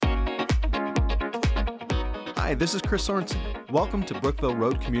Hi, this is Chris Sorensen. Welcome to Brookville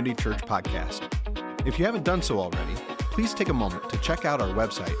Road Community Church Podcast. If you haven't done so already, please take a moment to check out our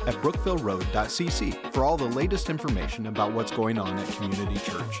website at brookvilleroad.cc for all the latest information about what's going on at Community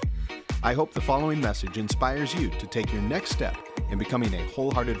Church. I hope the following message inspires you to take your next step in becoming a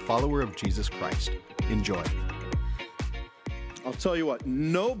wholehearted follower of Jesus Christ. Enjoy. I'll tell you what,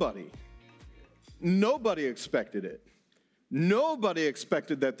 nobody expected it. Nobody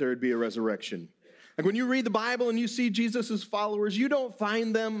expected that there would be a resurrection. Like when you read the Bible and you see Jesus' followers, you don't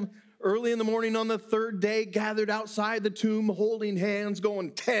find them early in the morning on the third day gathered outside the tomb holding hands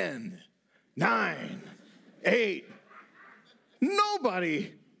going 10, 9, 8.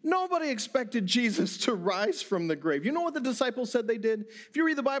 Nobody expected Jesus to rise from the grave. You know what the disciples said they did? If you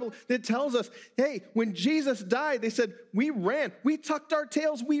read the Bible, it tells us, hey, when Jesus died, they said, we ran, we tucked our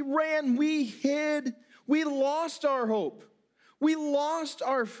tails, we ran, we hid, we lost our hope. We lost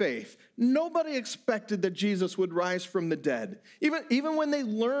our faith. Nobody expected that Jesus would rise from the dead. Even when they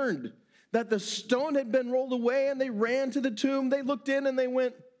learned that the stone had been rolled away and they ran to the tomb, they looked in and they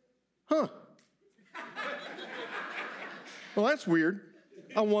went, huh. Well, that's weird.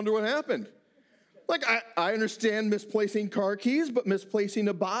 I wonder what happened. Like, I understand misplacing car keys, but misplacing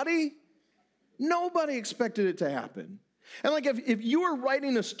a body? Nobody expected it to happen. And like, if you were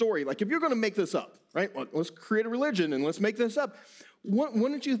writing a story, like if you're going to make this up, right? Well, let's create a religion and let's make this up.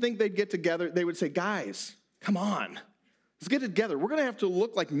 Wouldn't you think they'd get together? They would say, guys, come on. Let's get it together. We're going to have to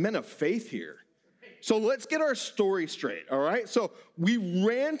look like men of faith here. So let's get our story straight, all right? So we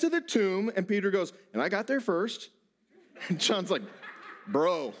ran to the tomb, and Peter goes, and I got there first. And John's like,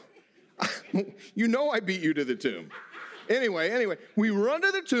 bro, you know I beat you to the tomb. Anyway, we run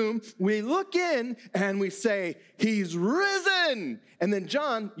to the tomb, we look in, and we say, he's risen. And then,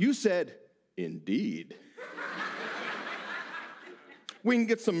 John, you said, indeed. We can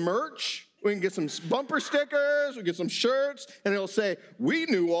get some merch, we can get some bumper stickers, we can get some shirts, and it'll say, we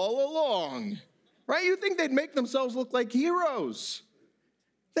knew all along. Right? You think they'd make themselves look like heroes.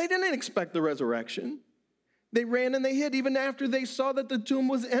 They didn't expect the resurrection. They ran and they hid even after they saw that the tomb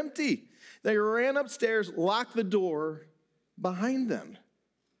was empty. They ran upstairs, locked the door behind them.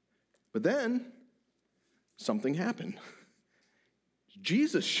 But then something happened.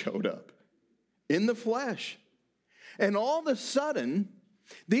 Jesus showed up in the flesh. And all of a sudden,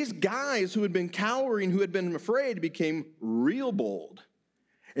 these guys who had been cowering, who had been afraid, became real bold.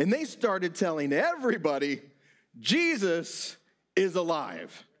 And they started telling everybody, Jesus is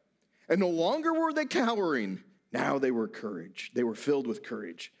alive. And no longer were they cowering. Now they were courage. They were filled with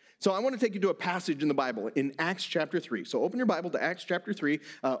courage. So I want to take you to a passage in the Bible in Acts chapter 3. So open your Bible to Acts chapter 3.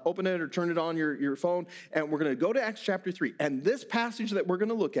 Open it or turn it on your phone. And we're going to go to Acts chapter 3. And this passage that we're going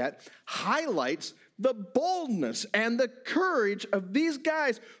to look at highlights the boldness and the courage of these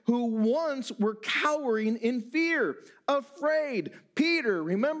guys who once were cowering in fear, afraid. Peter,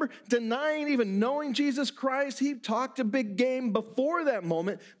 remember, denying even knowing Jesus Christ. He talked a big game before that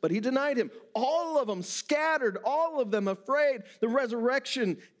moment, but he denied him. All of them scattered, all of them afraid. The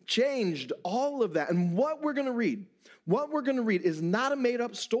resurrection changed all of that. And what we're going to read is not a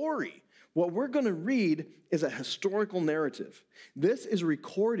made-up story. What we're going to read is a historical narrative. This is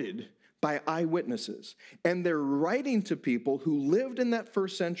recorded by eyewitnesses. And they're writing to people who lived in that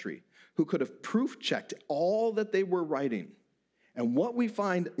first century, who could have proof-checked all that they were writing. And what we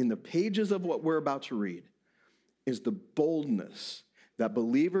find in the pages of what we're about to read is the boldness that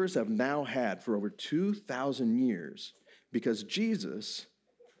believers have now had for over 2,000 years because Jesus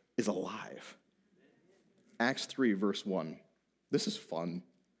is alive. Acts 3, verse 1. This is fun.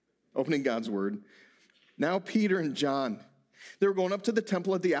 Opening God's word. Now Peter and John, they were going up to the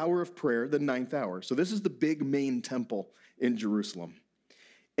temple at the hour of prayer, the 9th hour. So this is the big main temple in Jerusalem.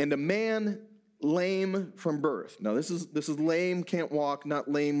 And a man lame from birth. Now this is lame, can't walk,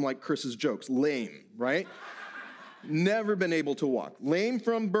 not lame like Chris's jokes. Lame, right? Never been able to walk. Lame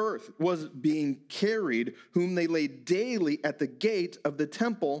from birth was being carried, whom they laid daily at the gate of the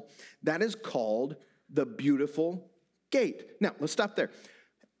temple that is called the Beautiful Gate. Now, let's stop there.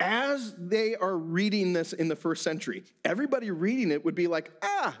 As they are reading this in the first century, everybody reading it would be like,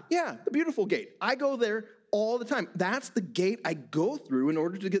 yeah, the Beautiful Gate. I go there all the time. That's the gate I go through in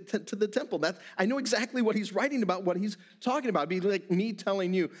order to get to the temple. I know exactly what he's writing about, what he's talking about. It'd be like me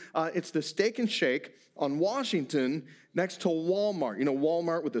telling you, it's the Steak and Shake on Washington next to Walmart. You know,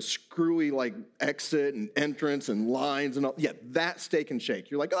 Walmart with the screwy like exit and entrance and lines and all. Yeah, that Steak and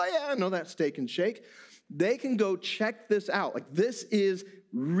Shake. You're like, oh yeah, I know that Steak and Shake. They can go check this out. Like, this is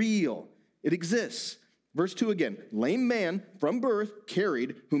real. It exists. Verse 2 again, lame man from birth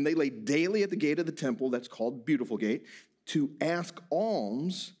carried, whom they laid daily at the gate of the temple, that's called Beautiful Gate, to ask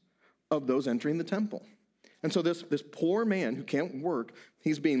alms of those entering the temple. And so this poor man who can't work,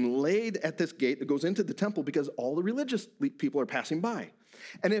 he's being laid at this gate that goes into the temple because all the religious people are passing by.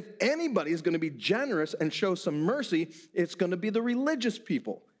 And if anybody is going to be generous and show some mercy, it's going to be the religious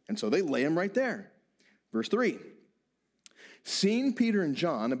people. And so they lay him right there. Verse 3, seeing Peter and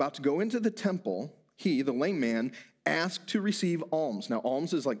John about to go into the temple, he, the lame man, asked to receive alms. Now,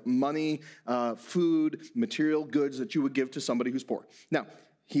 alms is like money, food, material goods that you would give to somebody who's poor. Now,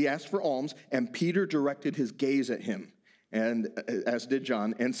 he asked for alms, and Peter directed his gaze at him, and as did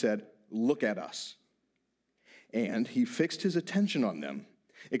John, and said, "Look at us." And he fixed his attention on them,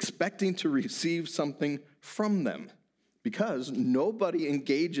 expecting to receive something from them, because nobody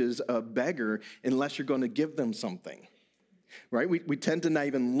engages a beggar unless you're going to give them something. Right? We tend to not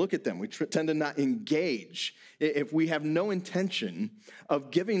even look at them. We tend to not engage. If we have no intention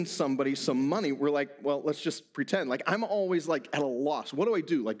of giving somebody some money, we're like, well, let's just pretend. Like, I'm always like at a loss. What do I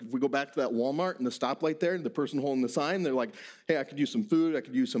do? Like, if we go back to that Walmart and the stoplight there, and the person holding the sign, they're like, hey, I could use some food. I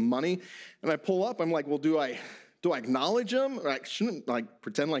could use some money. And I pull up. I'm like, well, do I acknowledge them? Or I shouldn't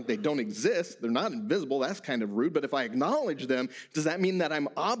pretend like they don't exist. They're not invisible. That's kind of rude. But if I acknowledge them, does that mean that I'm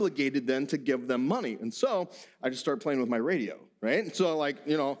obligated then to give them money? And so I just start playing with my radio, right? And so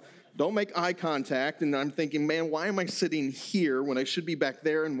don't make eye contact. And I'm thinking, man, why am I sitting here when I should be back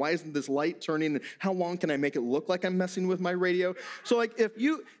there? And why isn't this light turning? And how long can I make it look like I'm messing with my radio? So if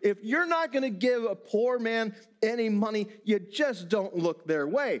you're not going to give a poor man any money, you just don't look their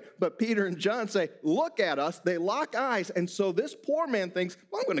way. But Peter and John say, look at us. They lock eyes. And so this poor man thinks,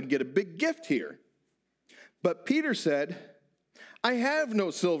 well, I'm going to get a big gift here. But Peter said, I have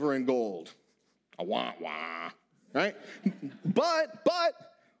no silver and gold. Wah, wah, right? But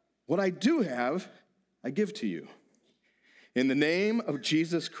what I do have, I give to you. In the name of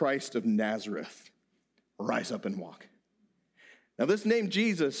Jesus Christ of Nazareth, rise up and walk. Now, this name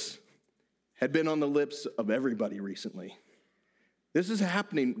Jesus had been on the lips of everybody recently. This is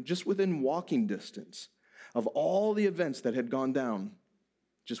happening just within walking distance of all the events that had gone down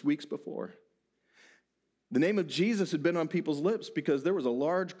just weeks before. The name of Jesus had been on people's lips because there was a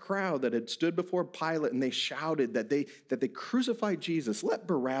large crowd that had stood before Pilate, and they shouted that they crucified Jesus. Let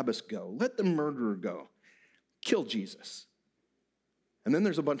Barabbas go. Let the murderer go. Kill Jesus. And then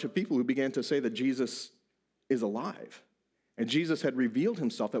there's a bunch of people who began to say that Jesus is alive. And Jesus had revealed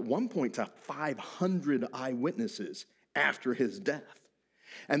himself at one point to 500 eyewitnesses after his death.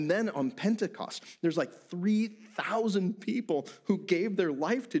 And then on Pentecost, there's like 3,000 people who gave their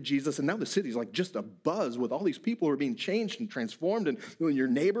life to Jesus. And now the city's like just a buzz with all these people who are being changed and transformed. And your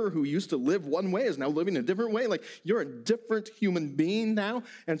neighbor who used to live one way is now living a different way. Like, you're a different human being now.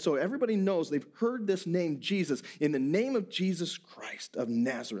 And so everybody knows they've heard this name, Jesus. In the name of Jesus Christ of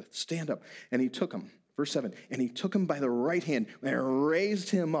Nazareth, stand up. And he took him. Verse 7, and he took him by the right hand and raised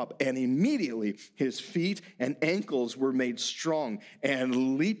him up, and immediately his feet and ankles were made strong,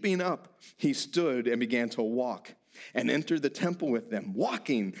 and leaping up, he stood and began to walk and entered the temple with them,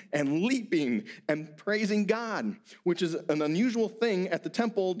 walking and leaping and praising God, which is an unusual thing at the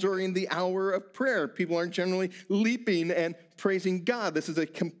temple during the hour of prayer. People aren't generally leaping and praising God. This is a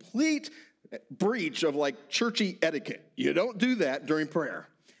complete breach of like churchy etiquette. You don't do that during prayer.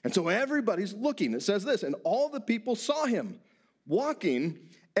 And so everybody's looking. It says this, and all the people saw him walking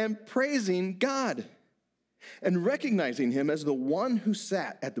and praising God and recognizing him as the one who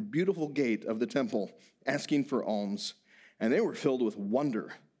sat at the beautiful gate of the temple asking for alms. And they were filled with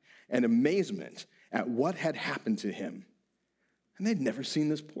wonder and amazement at what had happened to him. And they'd never seen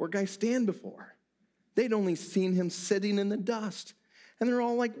this poor guy stand before. They'd only seen him sitting in the dust. And they're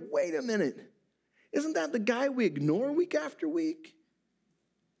all like, wait a minute. Isn't that the guy we ignore week after week?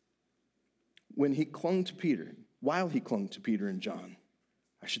 While he clung to Peter and John,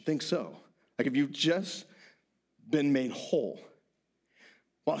 I should think so. Like, if you've just been made whole,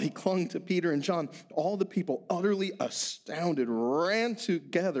 while he clung to Peter and John, all the people, utterly astounded, ran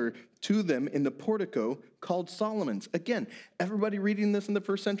together to them in the portico called Solomon's. Again, everybody reading this in the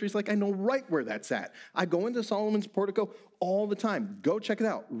first century is like, I know right where that's at. I go into Solomon's portico all the time. Go check it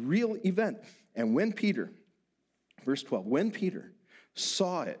out. Real event. And when Peter, verse 12, when Peter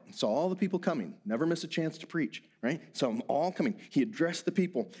saw all the people coming, never miss a chance to preach, right? Saw them all coming. He addressed the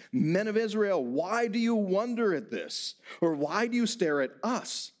people. Men of Israel, why do you wonder at this? Or why do you stare at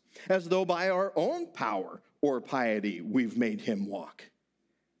us as though by our own power or piety we've made him walk?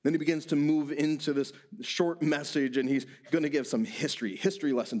 Then he begins to move into this short message, and he's going to give some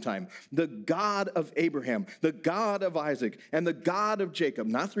history lesson time. The God of Abraham, the God of Isaac, and the God of Jacob,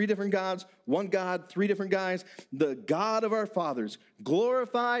 not three different gods, one God, three different guys, the God of our fathers,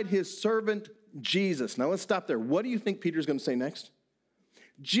 glorified his servant Jesus. Now let's stop there. What do you think Peter's going to say next?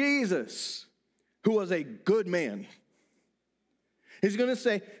 Jesus, who was a good man. He's going to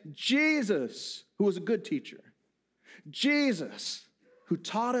say, Jesus, who was a good teacher. Jesus, who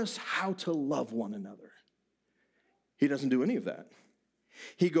taught us how to love one another. He doesn't do any of that.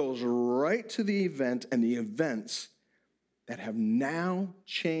 He goes right to the event and the events that have now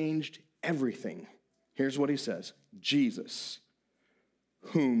changed everything. Here's what he says. Jesus,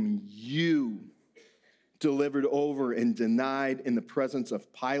 whom you delivered over and denied in the presence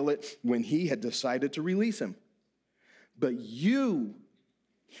of Pilate when he had decided to release him. But you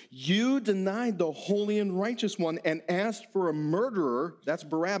denied the holy and righteous one and asked for a murderer, that's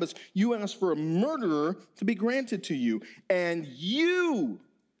Barabbas, you asked for a murderer to be granted to you, and you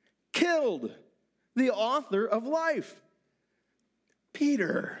killed the author of life.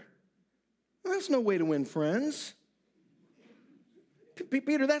 Peter, that's no way to win friends.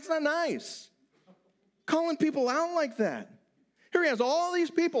 Peter, that's not nice. Calling people out like that. Here he has all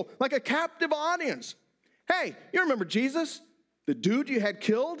these people, like a captive audience. Hey, you remember Jesus? The dude you had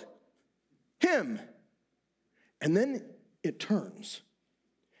killed? Him. And then it turns.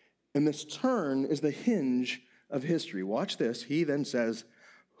 And this turn is the hinge of history. Watch this. He then says,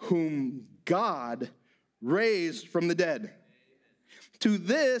 whom God raised from the dead. To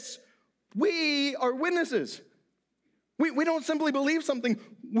this, we are witnesses. We don't simply believe something.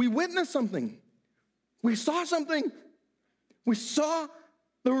 We witness something. We saw something. We saw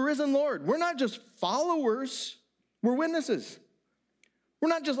the risen Lord. We're not just followers. We're witnesses. We're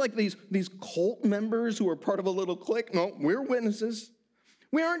not just like these cult members who are part of a little clique. No, we're witnesses.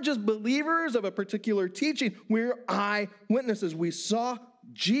 We aren't just believers of a particular teaching. We're eyewitnesses. We saw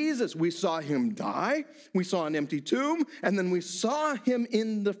Jesus. We saw him die. We saw an empty tomb. And then we saw him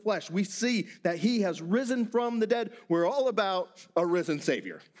in the flesh. We see that he has risen from the dead. We're all about a risen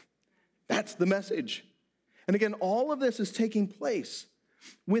Savior. That's the message. And again, all of this is taking place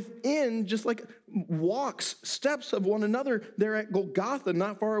within just like steps of one another there at Golgotha,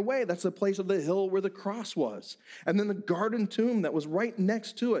 not far away. That's the place of the hill where the cross was. And then the garden tomb that was right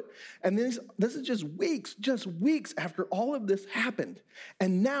next to it. And this is just weeks after all of this happened.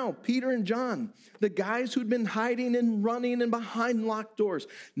 And now Peter and John, the guys who'd been hiding and running and behind locked doors,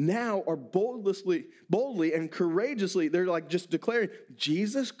 now are boldly and courageously, they're like just declaring,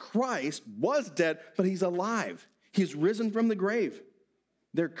 Jesus Christ was dead, but he's alive. He's risen from the grave.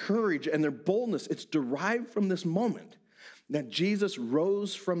 Their courage and their boldness, it's derived from this moment that Jesus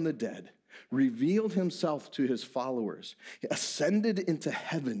rose from the dead, revealed himself to his followers, ascended into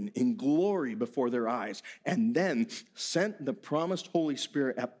heaven in glory before their eyes, and then sent the promised Holy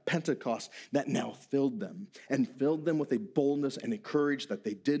Spirit at Pentecost that now filled them with a boldness and a courage that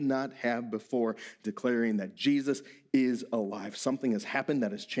they did not have before, declaring that Jesus is alive. Something has happened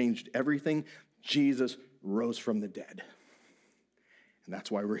that has changed everything. Jesus rose from the dead. And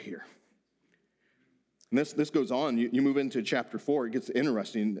that's why we're here. And this goes on. You move into chapter 4. It gets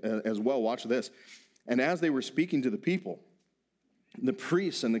interesting as well. Watch this. And as they were speaking to the people, the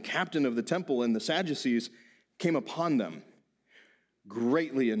priests and the captain of the temple and the Sadducees came upon them,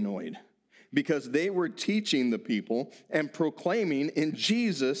 greatly annoyed, because they were teaching the people and proclaiming in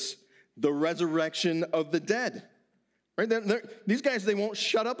Jesus the resurrection of the dead. Right? These guys, they won't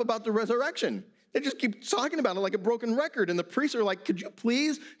shut up about the resurrection. They just keep talking about it like a broken record. And the priests are like, could you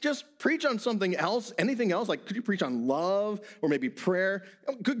please just preach on something else, anything else? Like, could you preach on love or maybe prayer?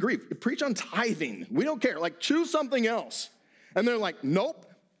 Oh, good grief, preach on tithing. We don't care. Like, choose something else. And they're like, nope,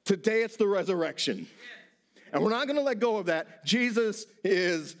 today it's the resurrection. And we're not going to let go of that. Jesus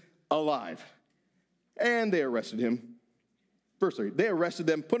is alive. And they arrested him. Verse 3, they arrested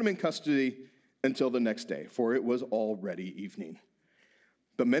them, put him in custody until the next day, for it was already evening.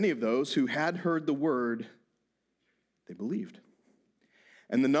 But many of those who had heard the word, they believed.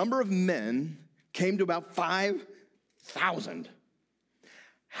 And the number of men came to about 5,000.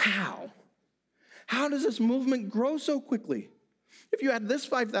 How? How does this movement grow so quickly? If you add this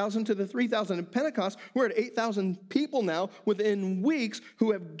 5,000 to the 3,000 in Pentecost, we're at 8,000 people now within weeks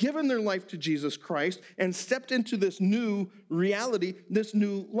who have given their life to Jesus Christ and stepped into this new reality, this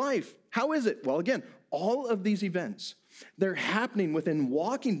new life. How is it? Well, again, all of these events, they're happening within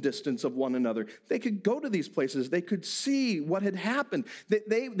walking distance of one another. They could go to these places. They could see what had happened.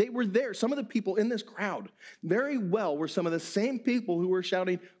 They were there. Some of the people in this crowd very well were some of the same people who were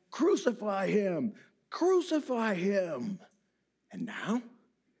shouting, "Crucify him! Crucify him!" And now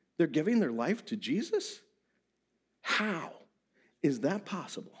they're giving their life to Jesus? How is that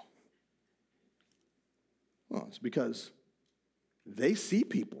possible? Well, it's because they see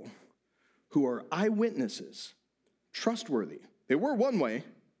people who are eyewitnesses, trustworthy. They were one way.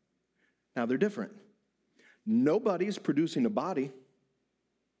 Now they're different. Nobody's producing a body.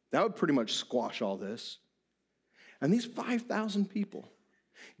 That would pretty much squash all this. And these 5,000 people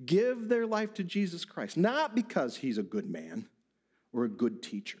give their life to Jesus Christ, not because he's a good man or a good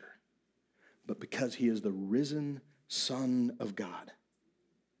teacher, but because he is the risen Son of God.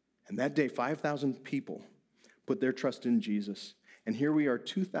 And that day, 5,000 people put their trust in Jesus. And here we are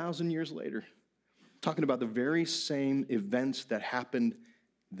 2,000 years later, talking about the very same events that happened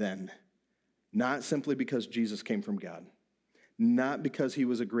then. Not simply because Jesus came from God, not because he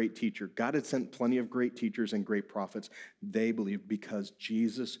was a great teacher. God had sent plenty of great teachers and great prophets. They believed because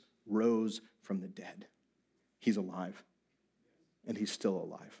Jesus rose from the dead. He's alive, and he's still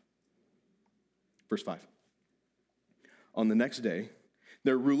alive. Verse 5. On the next day,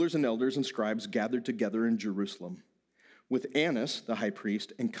 their rulers and elders and scribes gathered together in Jerusalem with Annas, the high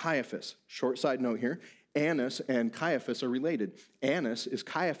priest, and Caiaphas. Short side note here, Annas and Caiaphas are related. Annas is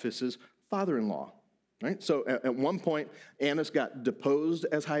Caiaphas's father-in-law. Right? So at one point, Annas got deposed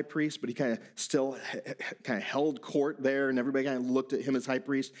as high priest, but he kind of still held court there, and everybody kind of looked at him as high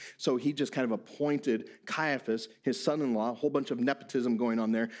priest. So he just kind of appointed Caiaphas, his son-in-law, a whole bunch of nepotism going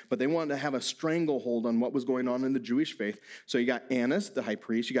on there, but they wanted to have a stranglehold on what was going on in the Jewish faith. So you got Annas, the high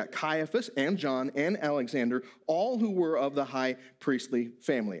priest, you got Caiaphas and John and Alexander, all who were of the high priestly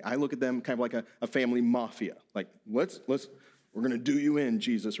family. I look at them kind of like a family mafia. Like, we're going to do you in,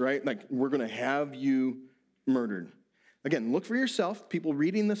 Jesus, right? Like, we're going to have you murdered. Again, look for yourself. People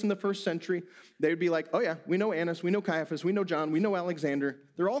reading this in the first century, they would be like, oh yeah, we know Annas, we know Caiaphas, we know John, we know Alexander.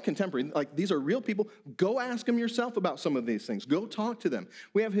 They're all contemporary. Like, these are real people. Go ask them yourself about some of these things. Go talk to them.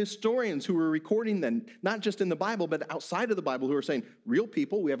 We have historians who are recording them, not just in the Bible, but outside of the Bible, who are saying, real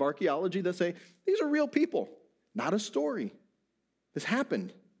people. We have archaeology that say, these are real people, not a story. This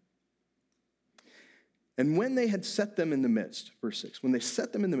happened. And when they had set them in the midst, verse 6, when they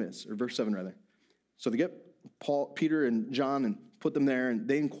set them in the midst, or verse 7 rather, so they get Peter and John and put them there, and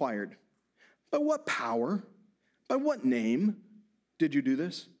they inquired, by what power, by what name did you do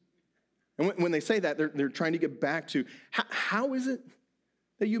this? And when they say that, they're trying to get back to, how is it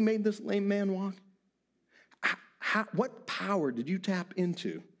that you made this lame man walk? What power did you tap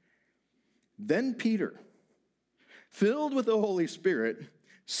into? Then Peter, filled with the Holy Spirit,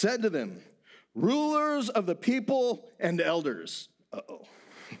 said to them, rulers of the people and elders. Uh-oh.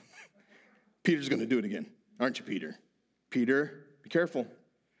 Peter's going to do it again. Aren't you, Peter? Peter, be careful.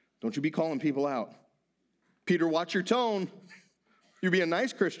 Don't you be calling people out. Peter, watch your tone. You're being a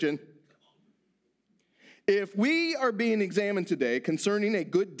nice Christian. If we are being examined today concerning a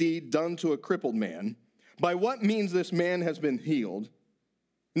good deed done to a crippled man, by what means this man has been healed,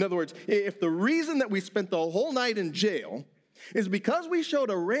 in other words, if the reason that we spent the whole night in jail is because we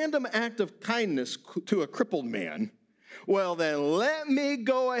showed a random act of kindness to a crippled man, well then let me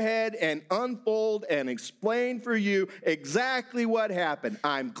go ahead and unfold and explain for you exactly what happened.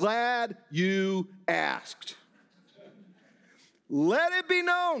 I'm glad you asked. Let it be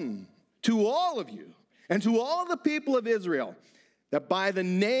known to all of you and to all the people of Israel that by the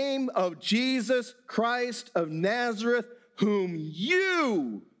name of Jesus Christ of Nazareth, whom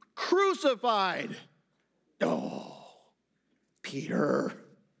you crucified, Peter,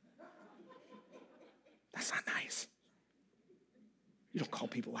 that's not nice. You don't call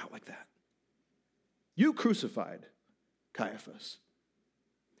people out like that. You crucified Caiaphas.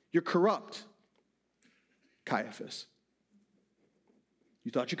 You're corrupt, Caiaphas.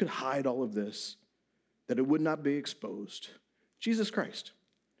 You thought you could hide all of this, that it would not be exposed. Jesus Christ,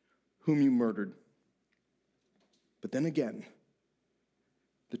 whom you murdered. But then again,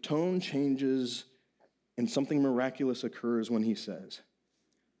 the tone changes and something miraculous occurs when he says,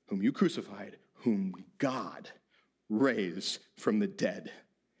 whom you crucified, whom God raised from the dead.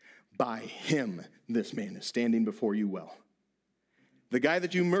 By him, this man is standing before you well. The guy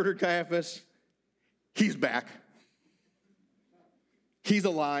that you murdered, Caiaphas, he's back. He's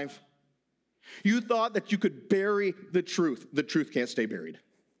alive. You thought that you could bury the truth. The truth can't stay buried.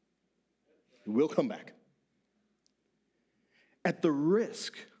 It will come back. At the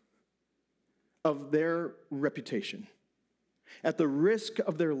risk of their reputation, at the risk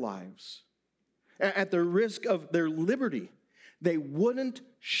of their lives, at the risk of their liberty, they wouldn't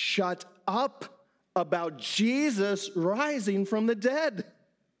shut up about Jesus rising from the dead.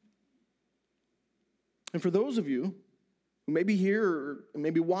 And for those of you who may be here or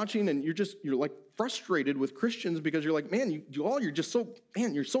maybe watching and you're like frustrated with Christians because you're like, man, you're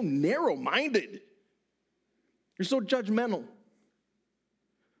so narrow-minded. You're so judgmental.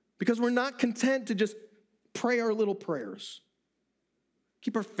 Because we're not content to just pray our little prayers.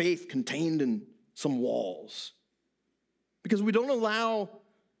 Keep our faith contained in some walls. Because we don't allow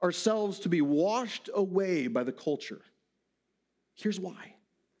ourselves to be washed away by the culture. Here's why.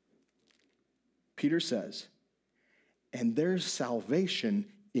 Peter says, and there's salvation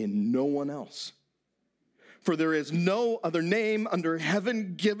in no one else. For there is no other name under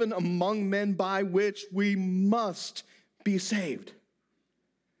heaven given among men by which we must be saved.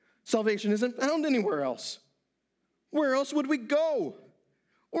 Salvation isn't found anywhere else. Where else would we go?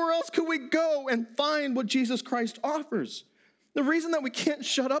 Where else could we go and find what Jesus Christ offers? The reason that we can't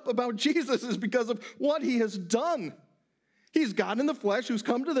shut up about Jesus is because of what he has done. He's God in the flesh who's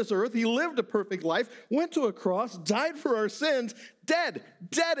come to this earth. He lived a perfect life, went to a cross, died for our sins, dead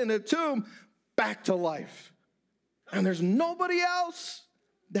in a tomb, back to life. And there's nobody else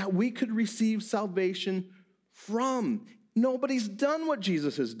that we could receive salvation from. Nobody's done what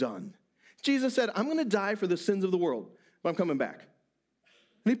Jesus has done. Jesus said, I'm going to die for the sins of the world, but I'm coming back.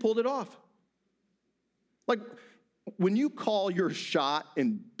 And he pulled it off. Like, when you call your shot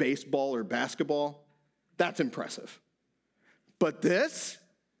in baseball or basketball, that's impressive. But this,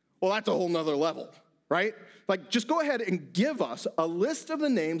 well, that's a whole nother level, right? Like, just go ahead and give us a list of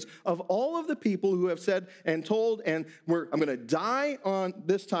the names of all of the people who have said and told, and I'm going to die on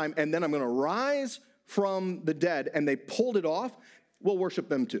this time, and then I'm going to rise from the dead, and they pulled it off. We'll worship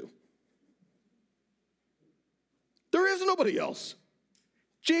them too. There is nobody else.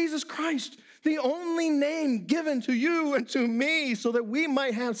 Jesus Christ, the only name given to you and to me so that we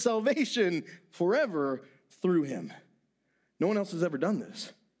might have salvation forever through him. No one else has ever done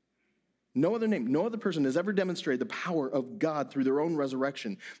this. No other name, no other person has ever demonstrated the power of God through their own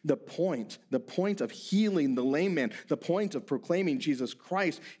resurrection. The point of healing the lame man, the point of proclaiming Jesus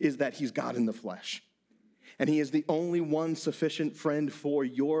Christ is that he's God in the flesh. And he is the only one sufficient friend for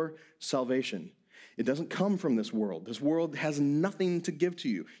your salvation. It doesn't come from this world. This world has nothing to give to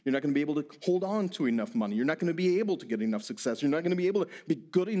you. You're not going to be able to hold on to enough money. You're not going to be able to get enough success. You're not going to be able to be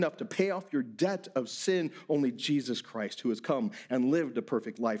good enough to pay off your debt of sin. Only Jesus Christ, who has come and lived a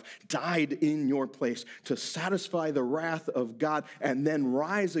perfect life, died in your place to satisfy the wrath of God and then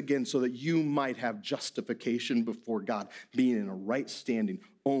rise again so that you might have justification before God, being in a right standing.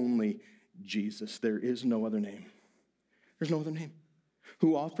 Only Jesus. There is no other name. There's no other name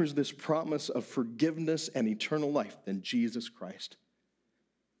who offers this promise of forgiveness and eternal life than Jesus Christ.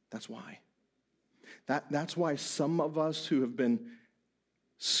 That's why. That's why some of us who have been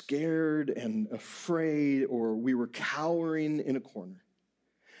scared and afraid, or we were cowering in a corner,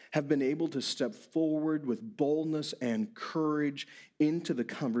 have been able to step forward with boldness and courage into the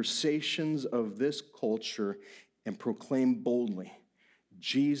conversations of this culture and proclaim boldly,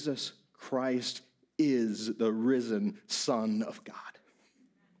 Jesus Christ is the risen Son of God.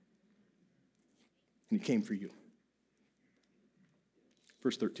 And he came for you.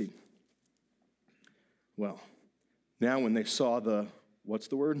 Verse 13. Well, now when they saw what's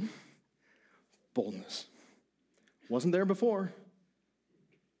the word? Boldness. Wasn't there before.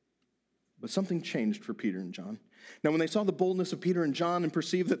 But something changed for Peter and John. Now when they saw the boldness of Peter and John and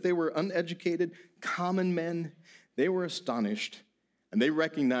perceived that they were uneducated, common men, they were astonished, and they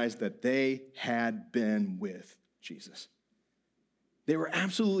recognized that they had been with Jesus. They were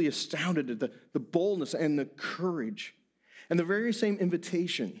absolutely astounded at the boldness and the courage. And the very same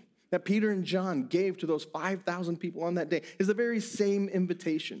invitation that Peter and John gave to those 5,000 people on that day is the very same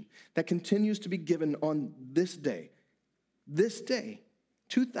invitation that continues to be given on this day. This day,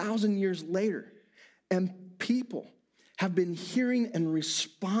 2,000 years later. And people have been hearing and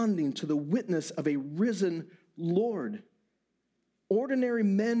responding to the witness of a risen Lord. Ordinary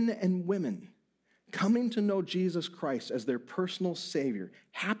men and women coming to know Jesus Christ as their personal Savior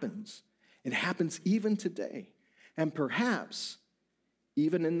happens. It happens even today. And perhaps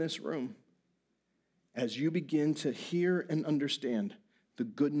even in this room, as you begin to hear and understand the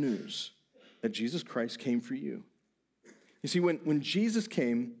good news that Jesus Christ came for you. You see, when Jesus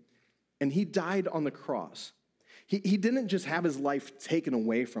came and he died on the cross, he didn't just have his life taken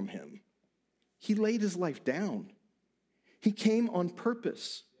away from him. He laid his life down. He came on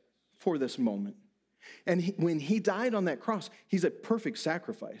purpose for this moment. And when he died on that cross, he's a perfect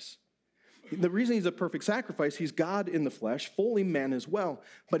sacrifice. The reason he's a perfect sacrifice, he's God in the flesh, fully man as well,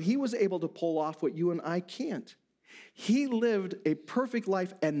 but he was able to pull off what you and I can't. He lived a perfect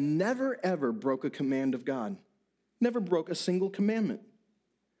life and never, ever broke a command of God. Never broke a single commandment.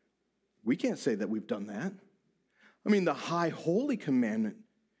 We can't say that we've done that. I mean, the high holy commandment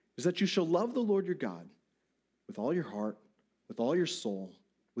is that you shall love the Lord your God with all your heart, with all your soul,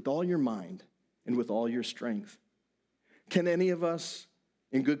 with all your mind, and with all your strength. Can any of us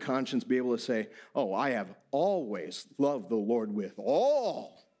in good conscience be able to say, oh, I have always loved the Lord with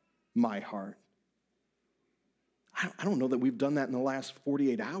all my heart? I don't know that we've done that in the last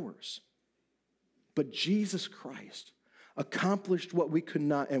 48 hours. But Jesus Christ, accomplished what we could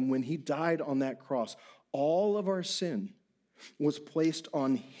not. And when he died on that cross, all of our sin was placed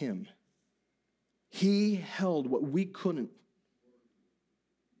on him. He held what we couldn't.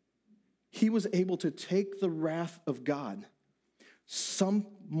 He was able to take the wrath of God.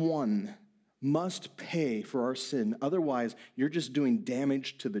 Someone must pay for our sin. Otherwise, you're just doing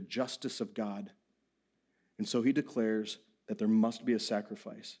damage to the justice of God. And so he declares that there must be a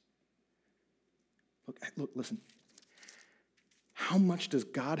sacrifice. Look, listen. How much does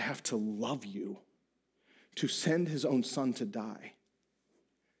God have to love you to send his own son to die?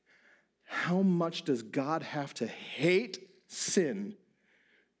 How much does God have to hate sin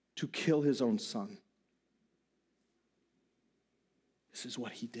to kill his own son? This is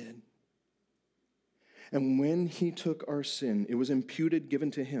what he did. And when he took our sin, it was imputed,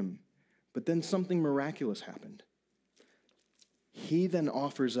 given to him. But then something miraculous happened. He then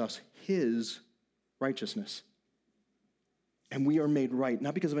offers us his righteousness. And we are made right,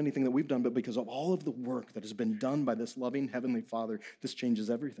 not because of anything that we've done, but because of all of the work that has been done by this loving Heavenly Father. This changes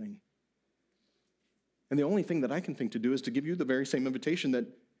everything. And the only thing that I can think to do is to give you the very same invitation that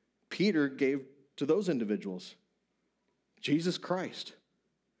Peter gave to those individuals. Jesus Christ,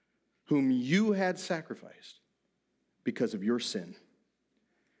 whom you had sacrificed because of your sin,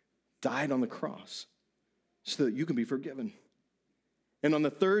 died on the cross so that you can be forgiven. And on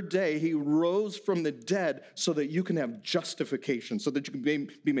the third day, he rose from the dead so that you can have justification, so that you can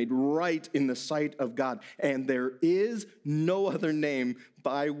be made right in the sight of God. And there is no other name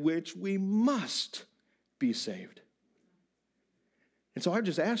by which we must be saved. And so I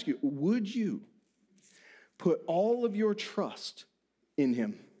just ask you, would you put all of your trust in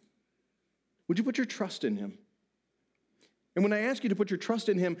him? Would you put your trust in him? And when I ask you to put your trust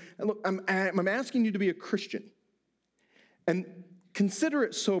in him, look, I'm asking you to be a Christian. And consider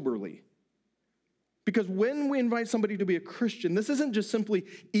it soberly. Because when we invite somebody to be a Christian, this isn't just simply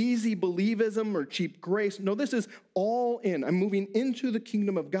easy believism or cheap grace. No, this is all in. I'm moving into the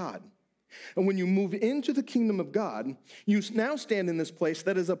kingdom of God. And when you move into the kingdom of God, you now stand in this place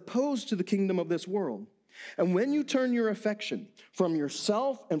that is opposed to the kingdom of this world. And when you turn your affection from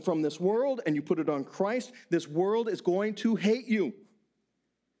yourself and from this world and you put it on Christ, this world is going to hate you.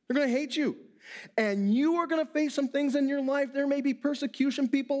 They're going to hate you. And you are going to face some things in your life. There may be persecution,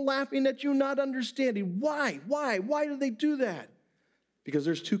 people laughing at you, not understanding. Why? Why do they do that? Because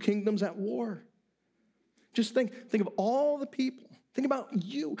there's two kingdoms at war. Just think of all the people. Think about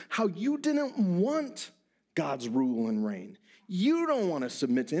you, how you didn't want God's rule and reign. You don't want to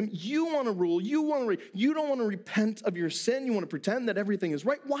submit to him. You want to rule. You don't want to repent of your sin. You want to pretend that everything is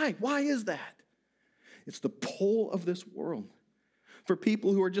right. Why? Why is that? It's the pull of this world. For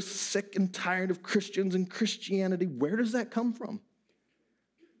people who are just sick and tired of Christians and Christianity, where does that come from?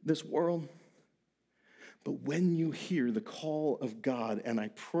 This world. But when you hear the call of God, and I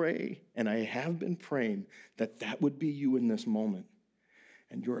pray, and I have been praying, that would be you in this moment,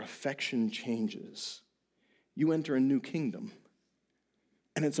 and your affection changes, you enter a new kingdom,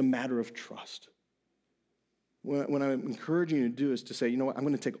 and it's a matter of trust. What I'm encouraging you to do is to say, you know what, I'm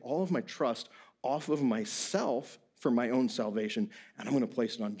going to take all of my trust off of myself for my own salvation, and I'm going to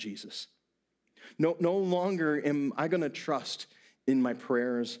place it on Jesus. No longer am I going to trust in my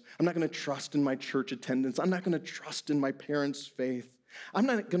prayers. I'm not going to trust in my church attendance. I'm not going to trust in my parents' faith. I'm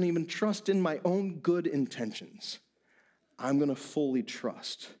not going to even trust in my own good intentions. I'm going to fully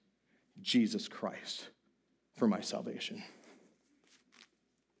trust Jesus Christ for my salvation.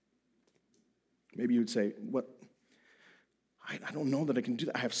 Maybe you would say, what? I don't know that I can do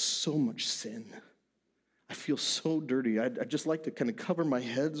that. I have so much sin. I feel so dirty. I'd just like to kind of cover my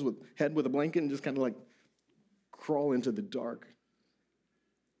head with a blanket and just kind of like crawl into the dark.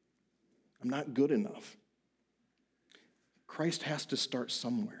 I'm not good enough. Christ has to start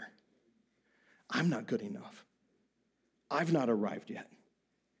somewhere. I'm not good enough. I've not arrived yet.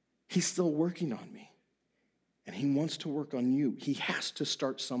 He's still working on me. And he wants to work on you. He has to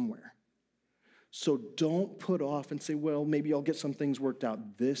start somewhere. So don't put off and say, well, maybe I'll get some things worked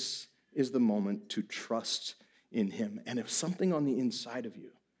out. This is the moment to trust in him. And if something on the inside of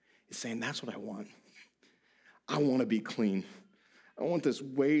you is saying, that's what I want to be clean. I want this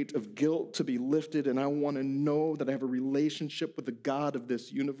weight of guilt to be lifted, and I want to know that I have a relationship with the God of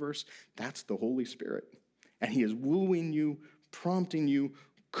this universe. That's the Holy Spirit. And he is wooing you, prompting you,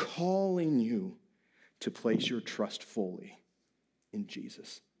 calling you to place your trust fully in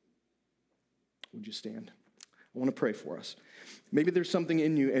Jesus. Would you stand? I want to pray for us. Maybe there's something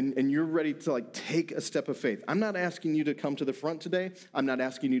in you and you're ready to take a step of faith. I'm not asking you to come to the front today. I'm not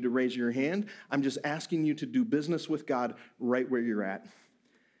asking you to raise your hand. I'm just asking you to do business with God right where you're at.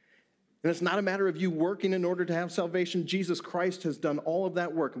 And it's not a matter of you working in order to have salvation. Jesus Christ has done all of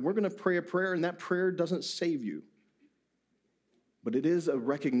that work. And we're going to pray a prayer, and that prayer doesn't save you. But it is a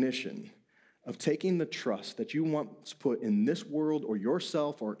recognition of taking the trust that you once put in this world or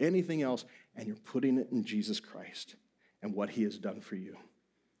yourself or anything else, and you're putting it in Jesus Christ and what he has done for you.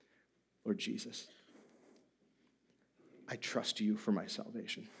 Lord Jesus, I trust you for my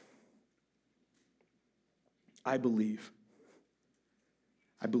salvation. I believe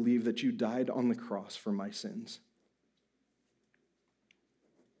that you died on the cross for my sins.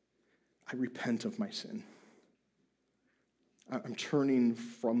 I repent of my sin. I'm turning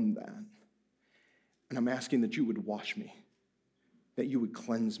from that. And I'm asking that you would wash me, that you would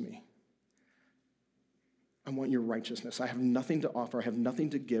cleanse me. I want your righteousness. I have nothing to offer. I have nothing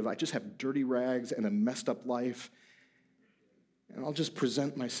to give. I just have dirty rags and a messed up life. And I'll just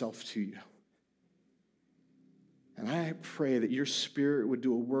present myself to you. And I pray that your Spirit would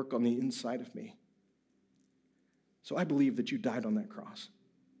do a work on the inside of me. So I believe that you died on that cross.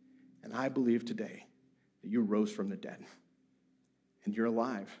 And I believe today that you rose from the dead. And you're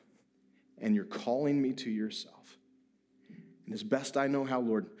alive. And you're calling me to yourself. And as best I know how,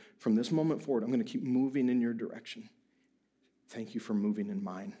 Lord, from this moment forward, I'm going to keep moving in your direction. Thank you for moving in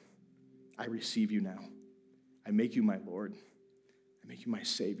mine. I receive you now. I make you my Lord. I make you my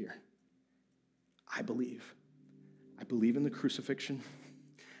Savior. I believe. I believe in the crucifixion.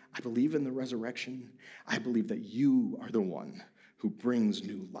 I believe in the resurrection. I believe that you are the one who brings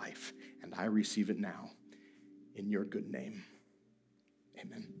new life, and I receive it now in your good name.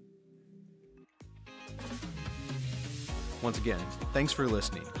 Amen. Once again, thanks for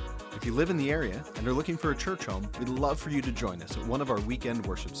listening. If you live in the area and are looking for a church home, we'd love for you to join us at one of our weekend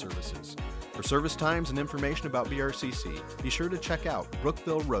worship services. For service times and information about BRCC, be sure to check out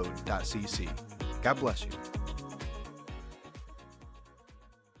brookvilleroad.cc. God bless you.